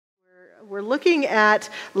We're looking at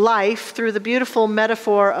life through the beautiful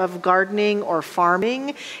metaphor of gardening or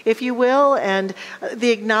farming, if you will, and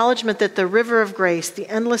the acknowledgement that the river of grace, the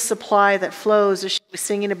endless supply that flows, as she was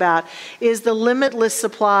singing about, is the limitless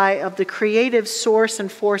supply of the creative source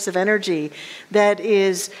and force of energy that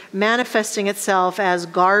is manifesting itself as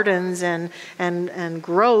gardens and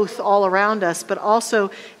growth all around us, but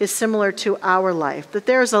also is similar to our life. That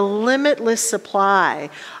there's a limitless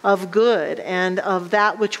supply of good and of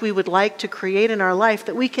that which we would like to create in our life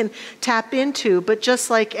that we can tap into. But just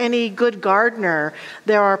like any good gardener,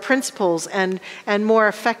 there are principles and more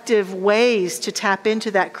effective ways to tap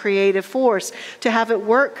into that creative force to have it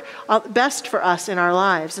work best for us in our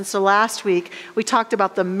lives. And so last week we talked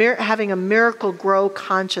about having a Miracle Grow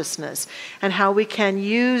consciousness and how we can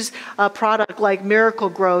use a product like Miracle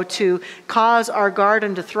Grow to cause our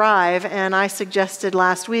garden to thrive. And I suggested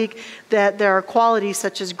last week that there are qualities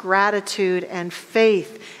such as gratitude and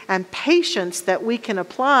faith and patience that we can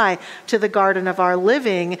apply to the garden of our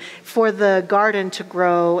living for the garden to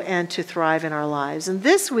grow and to thrive in our lives. And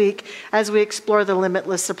this week, as we explore the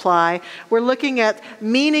limitless supply, we're looking at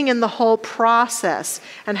meaning in the whole process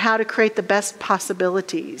and how to create the best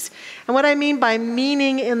possibilities. And what I mean by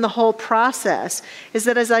meaning in the whole process is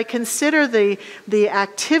that as I consider the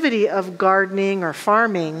activity of gardening or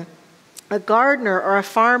farming, a gardener or a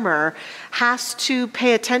farmer has to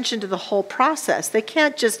pay attention to the whole process. They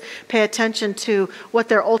can't just pay attention to what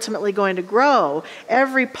they're ultimately going to grow.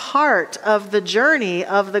 Every part of the journey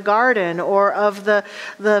of the garden or of the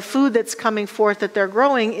food that's coming forth that they're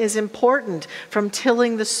growing is important, from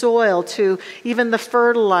tilling the soil to even the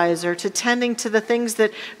fertilizer to tending to the things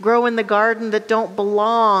that grow in the garden that don't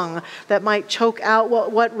belong, that might choke out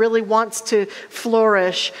what really wants to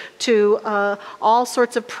flourish, to all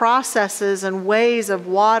sorts of processes and ways of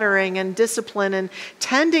watering and discipline and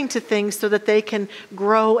tending to things so that they can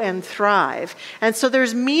grow and thrive. And so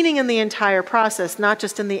there's meaning in the entire process, not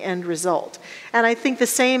just in the end result. And I think the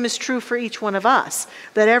same is true for each one of us,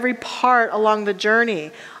 that every part along the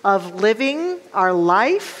journey of living our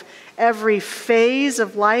life, every phase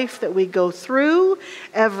of life that we go through,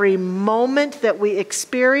 every moment that we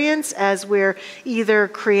experience as we're either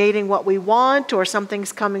creating what we want or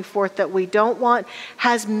something's coming forth that we don't want,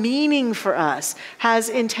 has meaning for us, has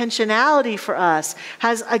intentionality for us,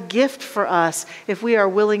 has a gift for us if we are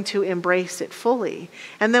willing to embrace it fully.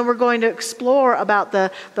 And then we're going to explore about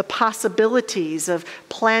the possibilities of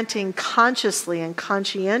planting consciously and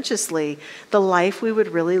conscientiously the life we would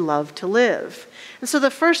really love to live. And so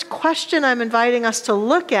the first question I'm inviting us to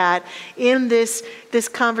look at in this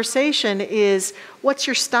conversation is, what's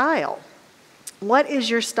your style? What is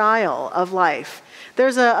your style of life?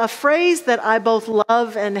 There's a phrase that I both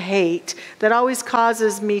love and hate that always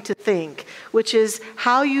causes me to think, which is,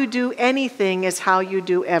 how you do anything is how you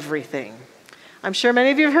do everything. I'm sure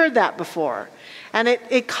many of you have heard that before. And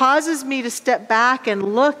it causes me to step back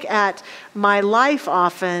and look at my life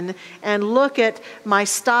often and look at my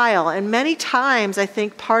style. And many times I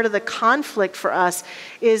think part of the conflict for us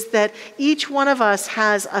is that each one of us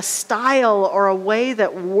has a style or a way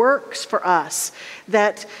that works for us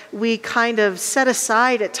that we kind of set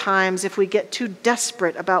aside at times if we get too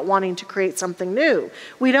desperate about wanting to create something new.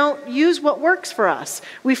 We don't use what works for us.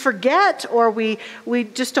 We forget, or we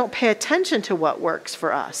just don't pay attention to what works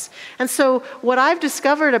for us. And so what I've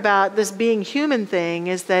discovered about this being human thing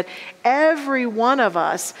is that every one of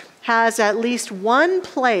us has at least one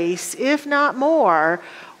place, if not more,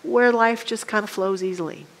 where life just kind of flows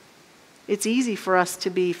easily. It's easy for us to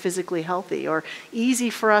be physically healthy, or easy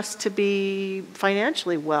for us to be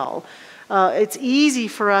financially well. It's easy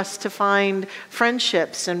for us to find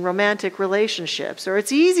friendships and romantic relationships, or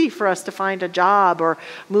it's easy for us to find a job or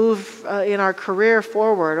move in our career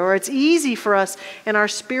forward, or it's easy for us in our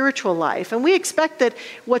spiritual life. And we expect that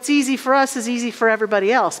what's easy for us is easy for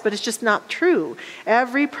everybody else, but it's just not true.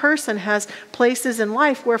 Every person has places in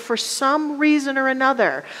life where for some reason or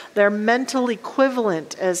another, their mental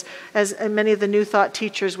equivalent, as many of the New Thought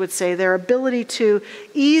teachers would say, their ability to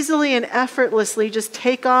easily and effortlessly just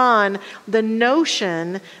take on the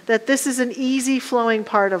notion that this is an easy flowing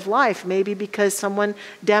part of life, maybe because someone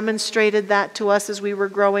demonstrated that to us as we were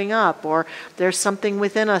growing up, or there's something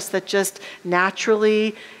within us that just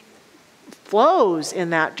naturally flows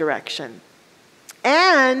in that direction.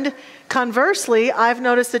 And conversely, I've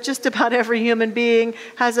noticed that just about every human being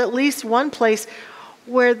has at least one place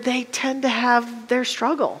where they tend to have their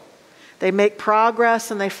struggle. They make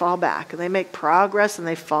progress and they fall back, and they make progress and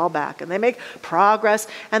they fall back, and they make progress,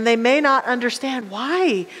 and they may not understand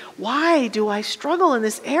why. Why do I struggle in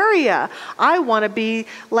this area? I want to be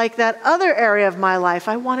like that other area of my life.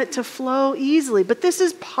 I want it to flow easily. But this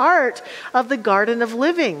is part of the garden of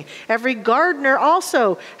living. Every gardener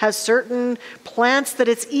also has certain plants that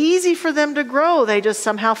it's easy for them to grow. They just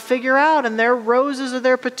somehow figure out, and their roses or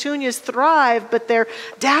their petunias thrive, but their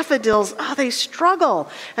daffodils, they struggle.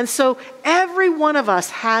 And so every one of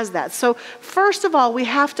us has that. So first of all, we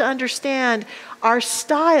have to understand our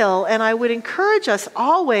style, and I would encourage us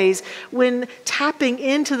always, when tapping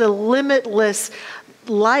into the limitless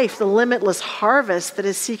life, the limitless harvest that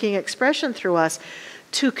is seeking expression through us,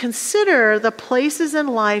 to consider the places in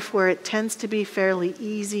life where it tends to be fairly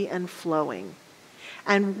easy and flowing.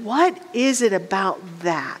 And what is it about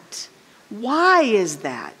that? Why is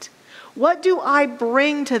that? What do I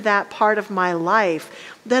bring to that part of my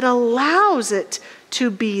life that allows it to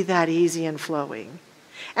be that easy and flowing?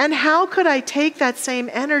 And how could I take that same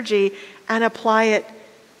energy and apply it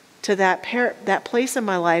to that place in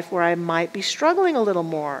my life where I might be struggling a little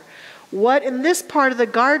more? What in this part of the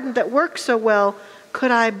garden that works so well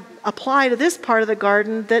could I apply to this part of the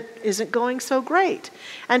garden that isn't going so great?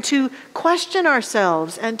 And to question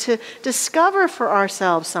ourselves and to discover for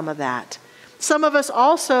ourselves some of that. Some of us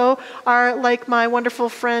also are like my wonderful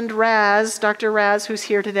friend Raz, Dr. Raz, who's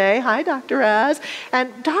here today. Hi, Dr. Raz.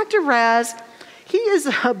 And Dr. Raz, he is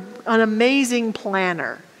an amazing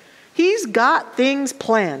planner. He's got things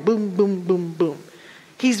planned. Boom, boom, boom, boom.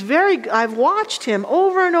 I've watched him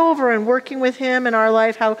over and over and working with him in our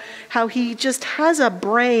life, how he just has a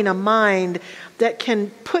brain, a mind that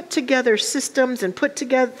can put together systems and put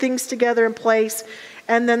together things together in place.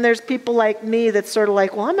 And then there's people like me that's sort of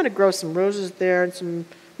like, well, I'm going to grow some roses there and some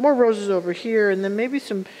more roses over here, and then maybe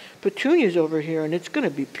some petunias over here, and it's going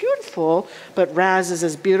to be beautiful. But Raz is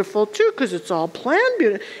as beautiful too because it's all planned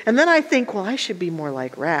beautiful. And then I think, well, I should be more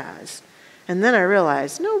like Raz. And then I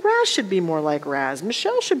realized, no, Raz should be more like Raz.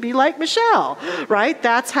 Michelle should be like Michelle, right?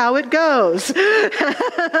 That's how it goes.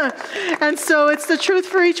 And so it's the truth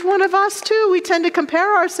for each one of us too. We tend to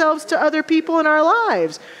compare ourselves to other people in our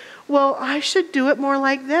lives. Well, I should do it more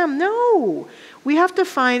like them. No, we have to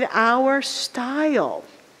find our style,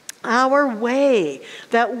 our way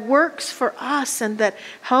that works for us and that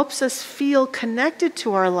helps us feel connected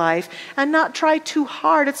to our life and not try too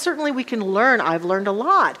hard. It's certainly we can learn. I've learned a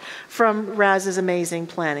lot from Raz's amazing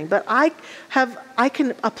planning, but I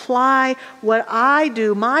can apply what I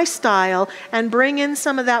do, my style, and bring in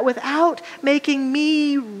some of that without making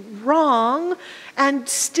me wrong and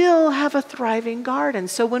still have a thriving garden.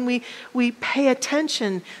 So when we pay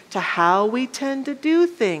attention to how we tend to do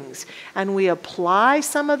things and we apply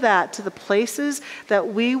some of that to the places that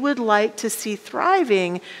we would like to see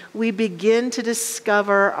thriving, we begin to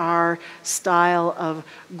discover our style of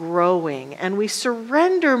growing and we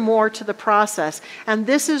surrender more to the process. And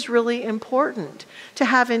this is really important, to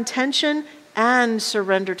have intention and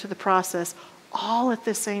surrender to the process all at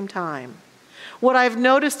the same time. What I've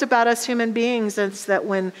noticed about us human beings is that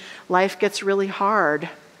when life gets really hard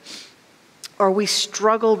or we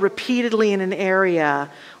struggle repeatedly in an area,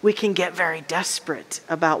 we can get very desperate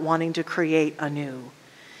about wanting to create anew.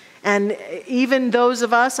 And even those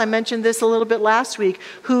of us, I mentioned this a little bit last week,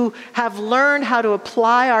 who have learned how to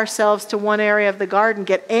apply ourselves to one area of the garden,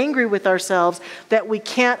 get angry with ourselves that we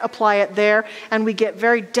can't apply it there, and we get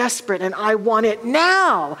very desperate, and I want it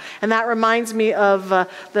now. And that reminds me of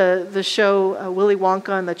the show Willy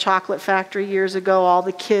Wonka and the Chocolate Factory years ago. All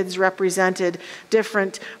the kids represented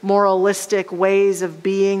different moralistic ways of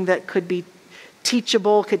being that could be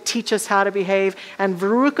teachable, could teach us how to behave. And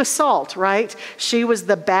Veruca Salt, right? She was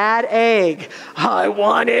the bad egg. I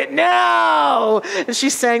want it now. And she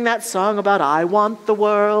sang that song about, I want the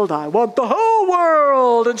world, I want the whole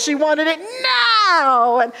world. And she wanted it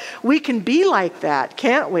now. And we can be like that,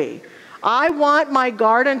 can't we? I want my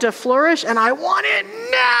garden to flourish and I want it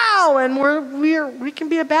now. And we can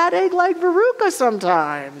be a bad egg like Veruca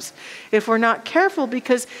sometimes if we're not careful,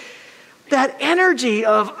 because that energy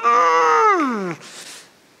of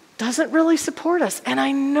doesn't really support us. And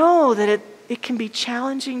I know that it can be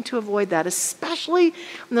challenging to avoid that, especially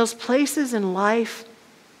in those places in life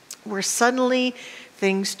where suddenly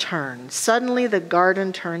things turn. Suddenly the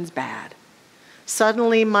garden turns bad.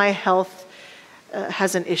 Suddenly my health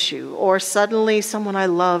has an issue, or suddenly someone I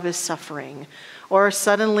love is suffering, or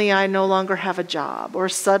suddenly I no longer have a job, or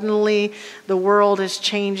suddenly the world is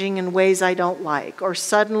changing in ways I don't like, or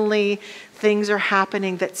suddenly things are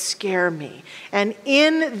happening that scare me. And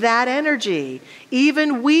in that energy,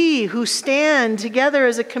 even we who stand together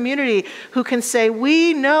as a community who can say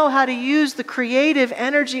we know how to use the creative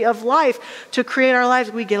energy of life to create our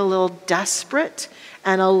lives, we get a little desperate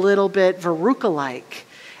and a little bit Veruca-like.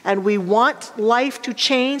 And we want life to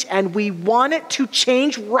change, and we want it to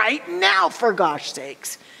change right now, for gosh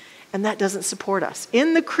sakes. And that doesn't support us.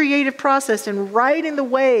 In the creative process and riding the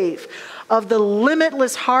wave of the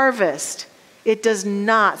limitless harvest, it does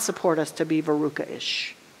not support us to be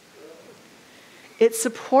Veruca-ish. It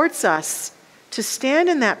supports us to stand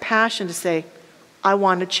in that passion to say, I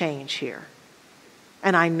want to change here.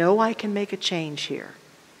 And I know I can make a change here.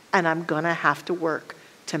 And I'm going to have to work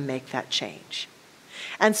to make that change.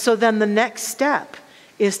 And so then the next step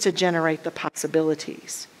is to generate the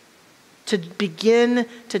possibilities. To begin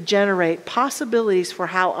to generate possibilities for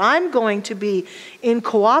how I'm going to be in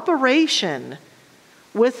cooperation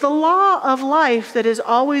with the law of life that is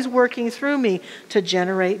always working through me to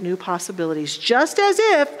generate new possibilities. Just as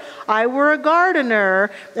if I were a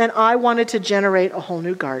gardener and I wanted to generate a whole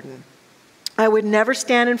new garden. I would never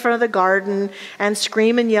stand in front of the garden and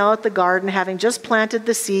scream and yell at the garden, having just planted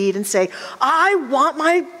the seed, and say, I want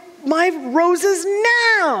my roses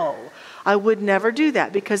now. I would never do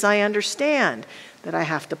that because I understand that I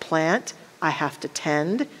have to plant, I have to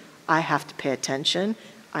tend, I have to pay attention,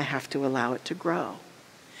 I have to allow it to grow.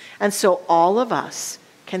 And so all of us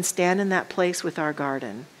can stand in that place with our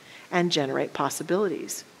garden and generate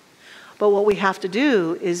possibilities. But what we have to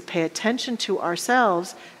do is pay attention to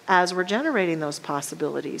ourselves as we're generating those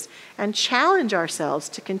possibilities and challenge ourselves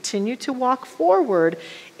to continue to walk forward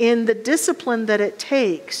in the discipline that it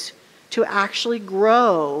takes to actually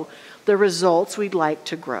grow the results we'd like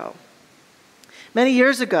to grow. Many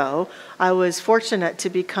years ago, I was fortunate to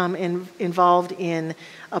become involved in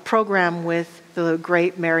a program with the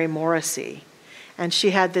great Mary Morrissey. And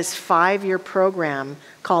she had this 5-year program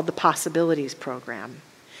called the Possibilities Program.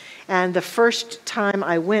 And the first time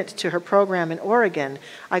I went to her program in Oregon,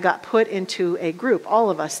 I got put into a group, all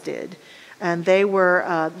of us did. And they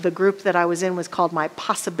were, the group that I was in was called my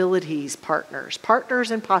Possibilities Partners, Partners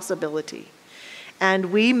in Possibility.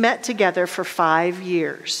 And we met together for 5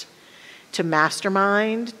 years to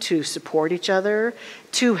mastermind, to support each other,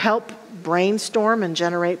 to help brainstorm and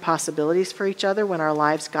generate possibilities for each other when our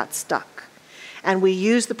lives got stuck. And we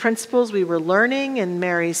used the principles we were learning in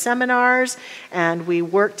Mary's seminars, and we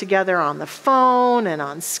worked together on the phone and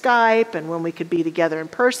on Skype, and when we could be together in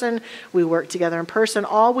person, we worked together in person,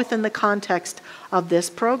 all within the context of this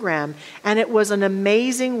program. And it was an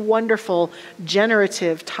amazing, wonderful,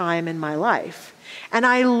 generative time in my life. And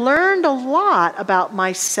I learned a lot about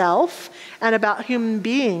myself and about human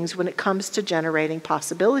beings when it comes to generating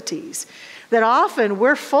possibilities. That often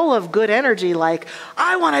we're full of good energy, like,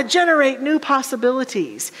 I want to generate new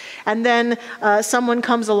possibilities. And then someone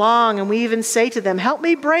comes along and we even say to them, help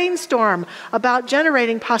me brainstorm about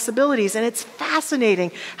generating possibilities. And it's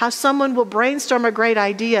fascinating how someone will brainstorm a great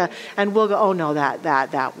idea and we'll go, oh no,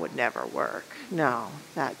 that would never work. No,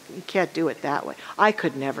 you can't do it that way. I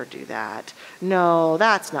could never do that. No,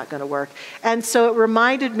 that's not going to work. And so it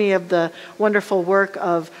reminded me of the wonderful work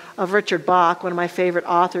of Richard Bach, one of my favorite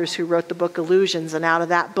authors who wrote the book Illusions. And out of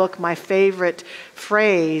that book, my favorite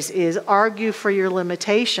phrase is, argue for your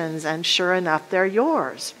limitations, and sure enough, they're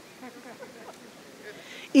yours.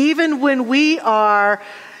 Even when we are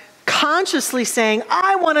consciously saying,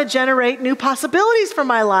 I want to generate new possibilities for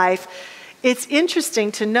my life, it's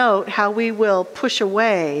interesting to note how we will push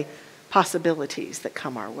away possibilities that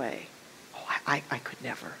come our way. Oh, I could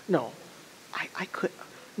never. No, I could.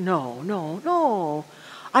 No.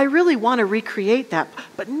 I really want to recreate that,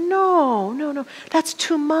 but no. That's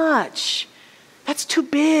too much. That's too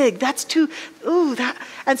big. That's too, that.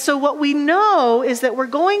 And so what we know is that we're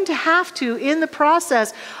going to have to, in the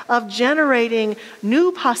process of generating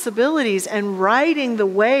new possibilities and riding the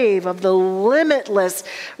wave of the limitless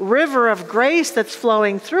river of grace that's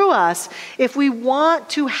flowing through us, if we want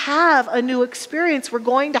to have a new experience, we're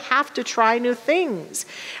going to have to try new things.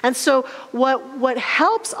 And so what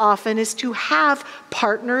helps often is to have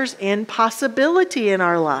partners in possibility in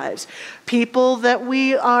our lives, people that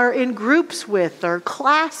we are in groups with or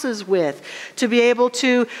classes with, to be able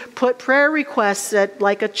to put prayer requests at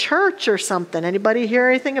like a church or something. Anybody hear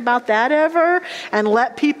anything about that ever? And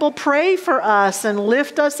let people pray for us and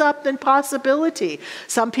lift us up in possibility.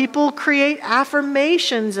 Some people create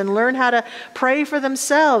affirmations and learn how to pray for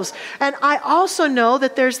themselves. And I also know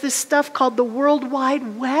that there's this stuff called the World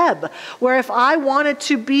Wide Web, where if I wanted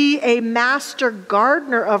to be a master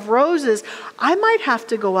gardener of roses, I might have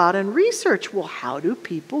to go out and research, well, how do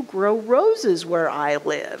people grow roses where I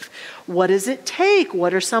live? What does it take?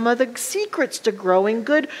 What are some of the secrets to growing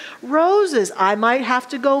good roses? I might have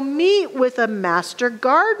to go meet with a master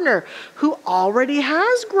gardener who already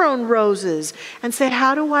has grown roses and say,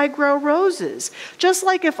 how do I grow roses? Just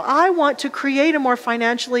like if I want to create a more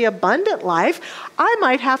financially abundant life, I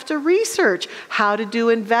might have to research how to do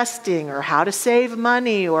investing or how to save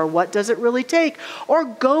money or what does it really take, or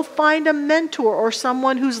go find a mentor or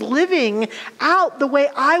someone who's living out the way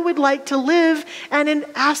I would like to live and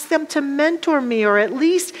ask them to mentor me, or at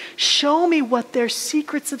least show me what their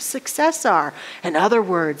secrets of success are. In other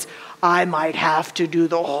words, I might have to do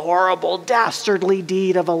the horrible, dastardly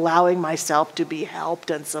deed of allowing myself to be helped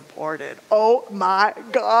and supported. Oh my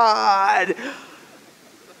God.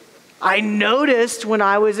 I noticed when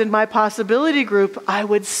I was in my possibility group, I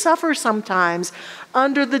would suffer sometimes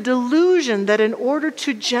under the delusion that in order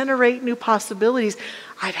to generate new possibilities,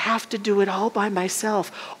 I'd have to do it all by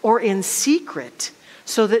myself or in secret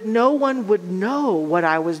so that no one would know what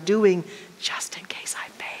I was doing, just in case I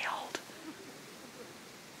failed.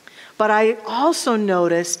 But I also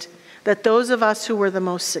noticed that those of us who were the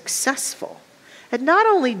most successful at not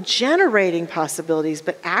only generating possibilities,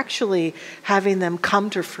 but actually having them come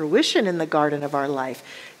to fruition in the garden of our life,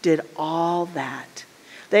 did all that.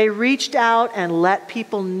 They reached out and let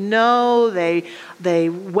people know. They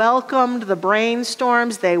welcomed the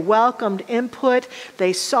brainstorms. They welcomed input.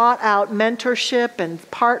 They sought out mentorship and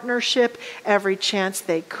partnership every chance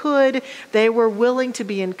they could. They were willing to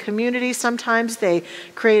be in community. Sometimes they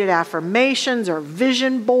created affirmations or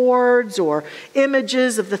vision boards or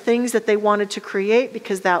images of the things that they wanted to create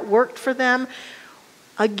because that worked for them.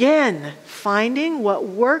 Again, finding what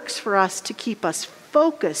works for us to keep us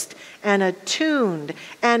focused and attuned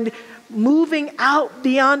and moving out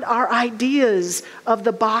beyond our ideas of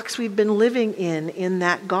the box we've been living in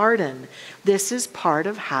that garden. This is part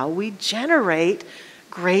of how we generate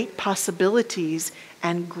great possibilities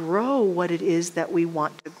and grow what it is that we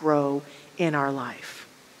want to grow in our life.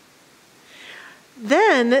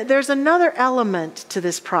 Then there's another element to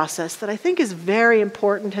this process that I think is very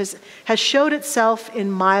important, has showed itself in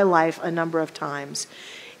my life a number of times.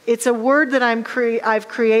 It's a word that I've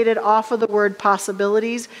created off of the word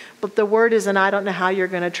possibilities, but the word is, and I don't know how you're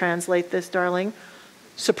going to translate this, darling,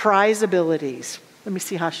 surprise abilities. Let me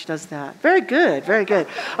see how she does that. Very good, very good.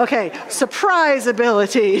 Okay, surprise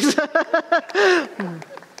abilities.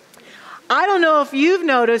 I don't know if you've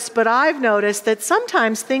noticed, but I've noticed that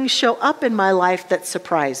sometimes things show up in my life that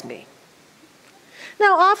surprise me.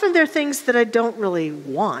 Now, often they're things that I don't really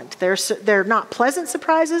want. They're not pleasant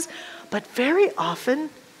surprises, but very often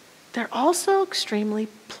they're also extremely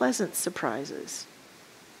pleasant surprises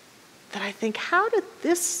that I think, how did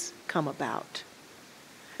this come about?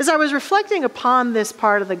 As I was reflecting upon this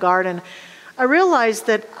part of the garden, I realized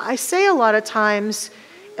that I say a lot of times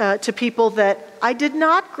to people that I did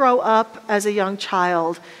not grow up as a young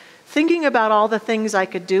child thinking about all the things I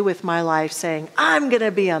could do with my life, saying, I'm going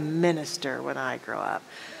to be a minister when I grow up.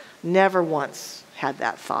 Never once had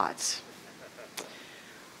that thought.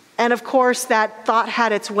 And of course, that thought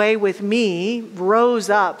had its way with me,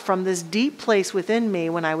 rose up from this deep place within me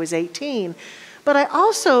when I was 18. But I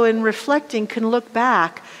also, in reflecting, can look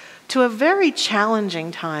back to a very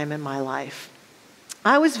challenging time in my life.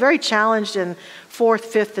 I was very challenged in 4th,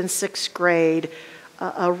 5th, and 6th grade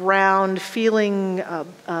around feeling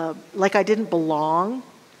like I didn't belong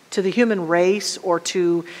to the human race or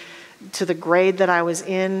to the grade that I was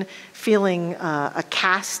in, feeling a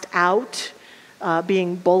cast out,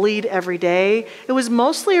 being bullied every day. It was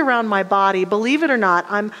mostly around my body. Believe it or not,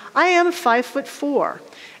 I am 5'4",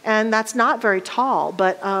 and that's not very tall,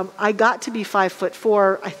 but I got to be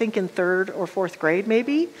 5'4", I think in 3rd or 4th grade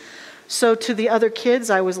maybe. So to the other kids,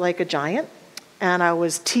 I was like a giant, and I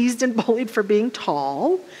was teased and bullied for being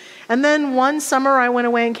tall. And then one summer I went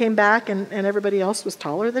away and came back, and everybody else was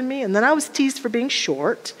taller than me. And then I was teased for being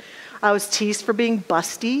short. I was teased for being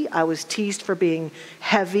busty. I was teased for being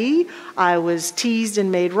heavy. I was teased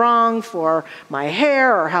and made wrong for my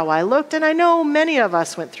hair or how I looked. And I know many of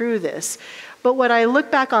us went through this. But when I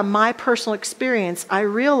look back on my personal experience, I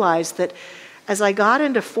realized that as I got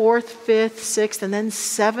into 4th, 5th, 6th, and then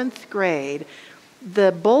 7th grade,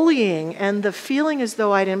 the bullying and the feeling as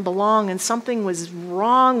though I didn't belong and something was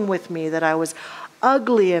wrong with me, that I was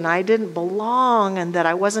ugly and I didn't belong and that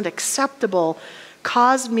I wasn't acceptable,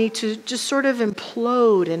 caused me to just sort of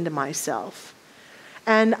implode into myself.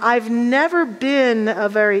 And I've never been a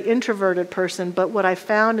very introverted person, but what I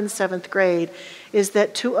found in 7th grade is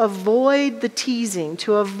that to avoid the teasing,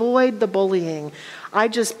 to avoid the bullying, I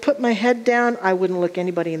just put my head down. I wouldn't look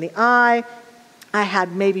anybody in the eye. I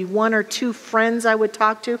had maybe 1 or 2 friends I would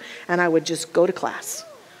talk to, and I would just go to class.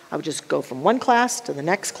 I would just go from one class to the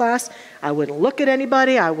next class. I wouldn't look at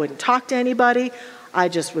anybody. I wouldn't talk to anybody. I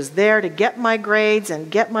just was there to get my grades and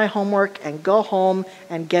get my homework and go home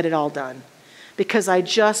and get it all done. Because I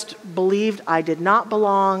just believed I did not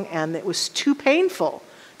belong, and it was too painful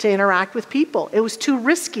to interact with people. It was too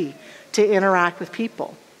risky to interact with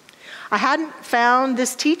people. I hadn't found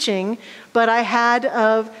this teaching, but I had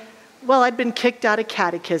I'd been kicked out of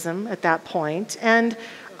catechism at that point, and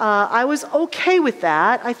I was okay with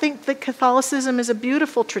that. I think that Catholicism is a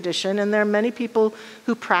beautiful tradition, and there are many people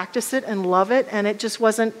who practice it and love it, and it just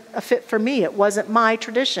wasn't a fit for me. It wasn't my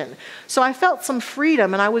tradition. So I felt some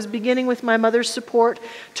freedom, and I was beginning with my mother's support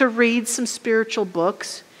to read some spiritual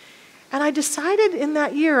books. And I decided in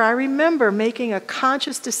that year, I remember making a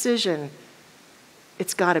conscious decision,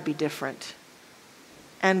 it's got to be different.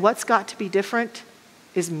 And what's got to be different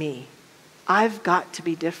is me. I've got to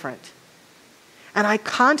be different. And I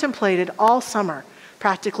contemplated all summer,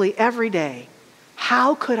 practically every day,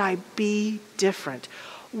 how could I be different?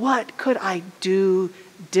 What could I do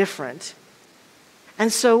different?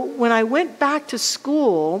 And so when I went back to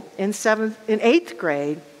school in 8th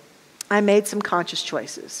grade, I made some conscious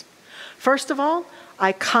choices. First of all,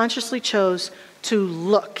 I consciously chose to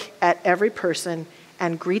look at every person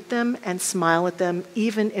and greet them and smile at them,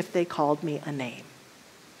 even if they called me a name.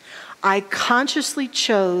 I consciously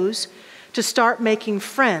chose to start making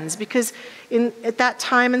friends, because at that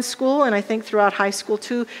time in school, and I think throughout high school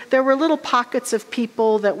too, there were little pockets of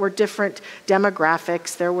people that were different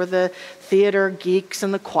demographics. There were the theater geeks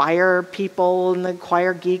and the choir people and the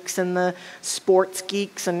choir geeks and the sports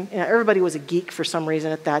geeks, and everybody was a geek for some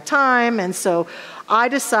reason at that time. And so I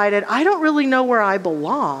decided I don't really know where I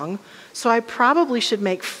belong, so I probably should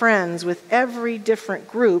make friends with every different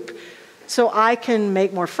group so I can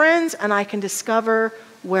make more friends and I can discover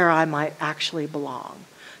where I might actually belong.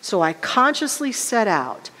 So I consciously set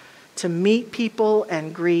out to meet people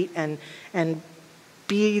and greet and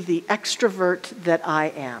be the extrovert that I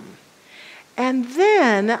am. And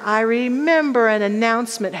then I remember an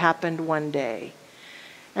announcement happened one day.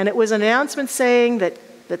 And it was an announcement saying that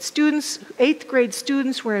students, 8th grade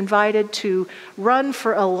students, were invited to run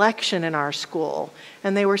for election in our school.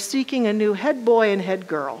 And they were seeking a new head boy and head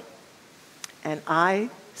girl. And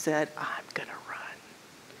I said, I'm going to run.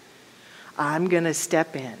 I'm going to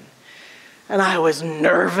step in. And I was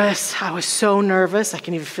nervous. I was so nervous. I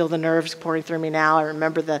can even feel the nerves pouring through me now. I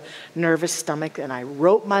remember the nervous stomach. And I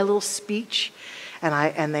wrote my little speech.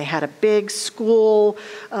 And they had a big school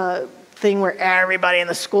thing where everybody in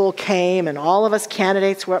the school came, and all of us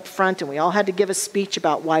candidates were up front, and we all had to give a speech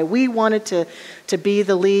about why we wanted to be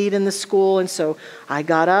the lead in the school. And so I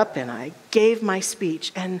got up and I gave my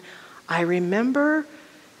speech. And I remember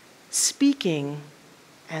speaking,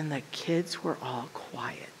 and the kids were all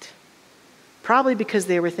quiet. Probably because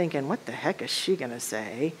they were thinking, what the heck is she going to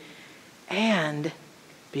say? And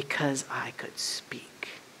because I could speak,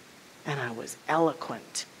 and I was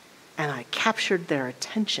eloquent, and I captured their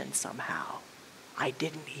attention somehow. I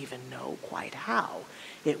didn't even know quite how.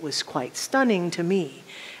 It was quite stunning to me.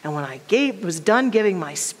 And when I was done giving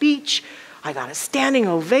my speech, I got a standing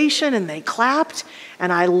ovation, and they clapped,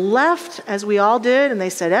 and I left, as we all did, and they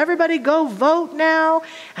said, everybody go vote now.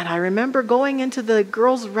 And I remember going into the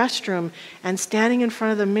girls' restroom and standing in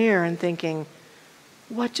front of the mirror and thinking,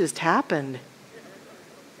 what just happened?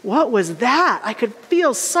 What was that? I could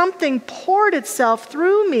feel something poured itself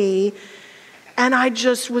through me, and I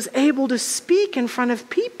just was able to speak in front of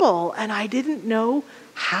people, and I didn't know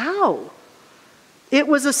how. It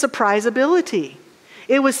was a surprise ability.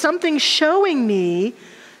 It was something showing me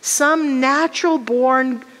some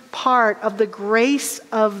natural-born part of the grace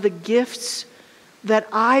of the gifts that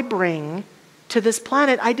I bring to this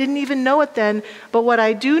planet. I didn't even know it then, but what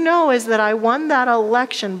I do know is that I won that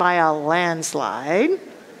election by a landslide.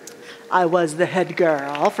 I was the head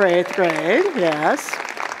girl for 8th grade, yes.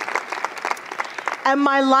 And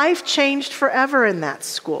my life changed forever in that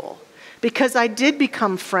school, because I did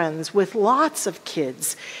become friends with lots of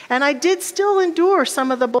kids, and I did still endure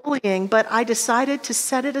some of the bullying, but I decided to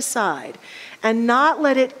set it aside and not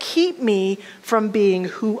let it keep me from being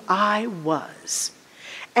who I was,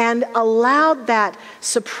 and allowed that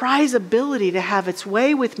surprise ability to have its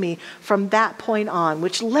way with me from that point on,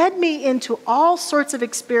 which led me into all sorts of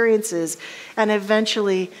experiences and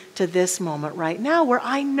eventually to this moment right now, where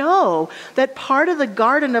I know that part of the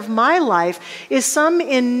garden of my life is some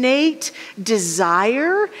innate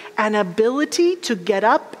desire and ability to get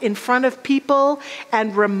up in front of people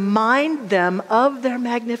and remind them of their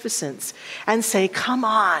magnificence and say, come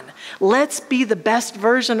on, let's be the best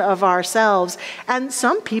version of ourselves. And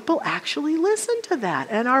some people actually listen to that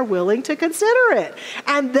and are willing to consider it.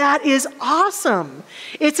 And that is awesome.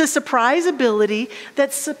 It's a surprise ability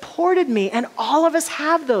that supported me. And all of us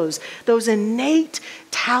have those innate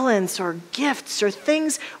talents or gifts or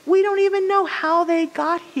things we don't even know how they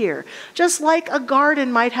got here. Just like a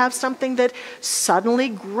garden might have something that suddenly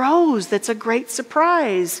grows that's a great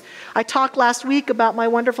surprise. I talked last week about my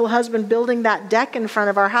wonderful husband building that deck in front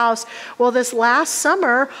of our house. Well, this last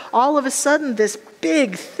summer, all of a sudden, this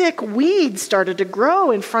big, thick weed started to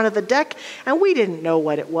grow in front of the deck, and we didn't know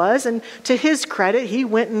what it was. And to his credit, he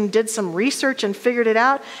went and did some research and figured it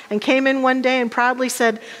out and came in one day and proudly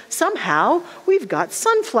said, somehow we've got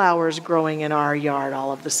sunflowers growing in our yard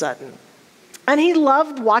all of a sudden. And he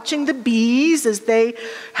loved watching the bees as they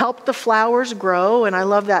helped the flowers grow. And I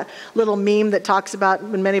love that little meme that talks about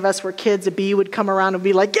when many of us were kids, a bee would come around and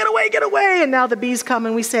be like, get away, get away. And now the bees come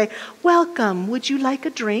and we say, welcome, would you like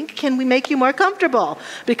a drink? Can we make you more comfortable?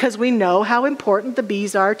 Because we know how important the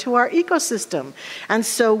bees are to our ecosystem. And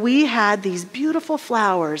so we had these beautiful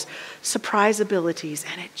flowers, surprise abilities.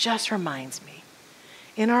 And it just reminds me,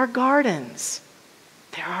 in our gardens,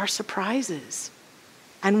 there are surprises.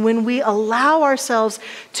 And when we allow ourselves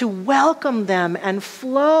to welcome them and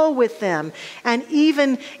flow with them and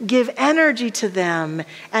even give energy to them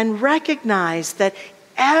and recognize that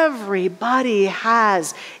everybody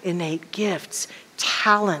has innate gifts,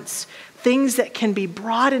 talents, things that can be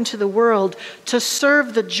brought into the world to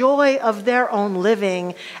serve the joy of their own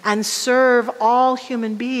living and serve all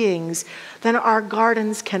human beings, then our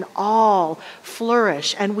gardens can all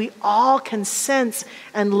flourish and we all can sense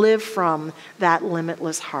and live from that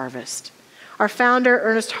limitless harvest. Our founder,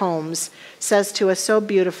 Ernest Holmes, says to us so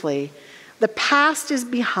beautifully, the past is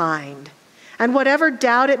behind, and whatever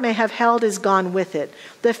doubt it may have held is gone with it.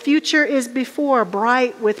 The future is before,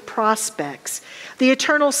 bright with prospects. The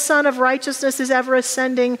eternal sun of righteousness is ever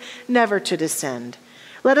ascending, never to descend.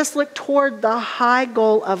 Let us look toward the high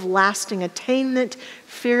goal of lasting attainment,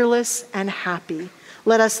 fearless and happy.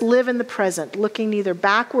 Let us live in the present, looking neither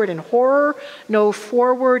backward in horror, nor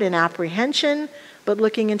forward in apprehension, but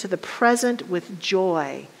looking into the present with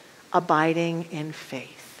joy, abiding in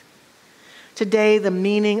faith. Today, the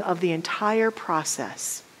meaning of the entire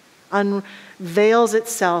process unveils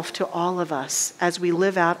itself to all of us as we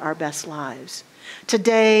live out our best lives.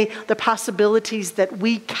 Today, the possibilities that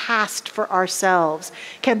we cast for ourselves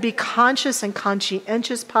can be conscious and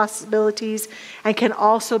conscientious possibilities and can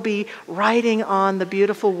also be riding on the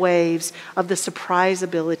beautiful waves of the surprise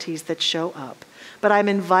abilities that show up. But I'm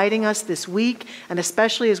inviting us this week, and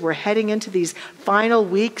especially as we're heading into these final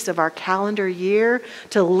weeks of our calendar year,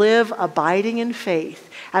 to live abiding in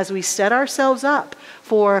faith as we set ourselves up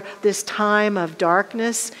for this time of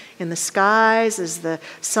darkness in the skies, as the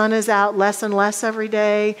sun is out less and less every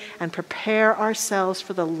day, and prepare ourselves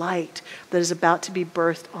for the light that is about to be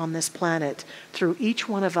birthed on this planet through each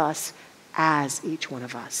one of us as each one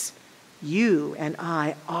of us. You and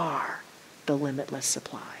I are the limitless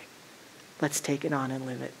supply. Let's take it on and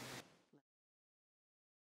live it.